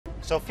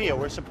Sophia,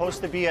 we're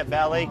supposed to be at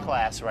ballet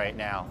class right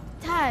now.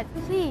 Dad,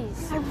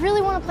 please. I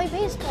really want to play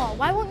baseball.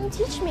 Why won't you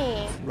teach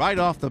me? Right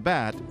off the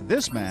bat,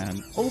 this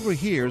man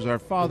overhears our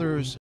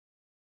father's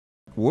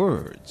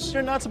words.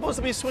 You're not supposed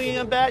to be swinging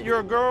a bat.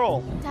 You're a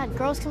girl. Dad,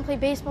 girls can play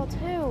baseball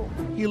too.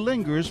 He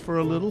lingers for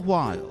a little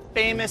while,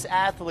 Famous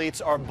athletes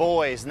are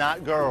boys,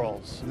 not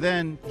girls.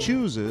 then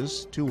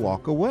chooses to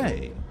walk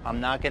away. I'm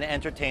not going to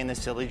entertain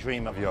this silly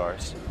dream of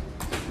yours.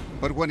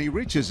 But when he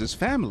reaches his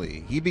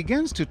family, he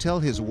begins to tell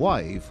his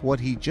wife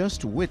what he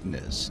just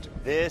witnessed.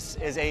 This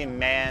is a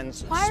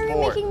man's Why are you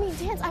sport. making me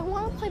dance? I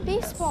want to play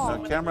baseball.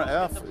 Camera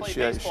F, Play she's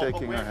baseball,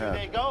 shaking but her where do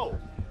they head. go?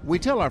 We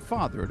tell our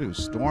father to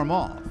storm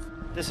off.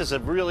 This is a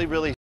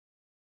really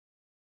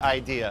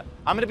idea.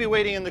 I'm going to be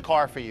waiting in the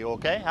car for you,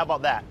 okay? How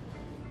about that?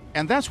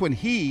 And that's when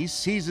he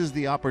seizes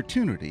the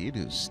opportunity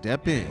to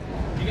step in.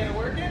 You gonna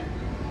work it?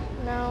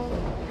 No,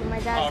 my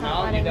dad's not Oh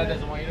no, letting your dad me.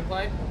 doesn't want you to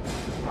play?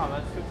 Oh,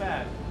 that's too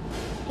bad.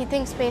 He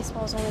thinks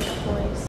baseball's only for boys.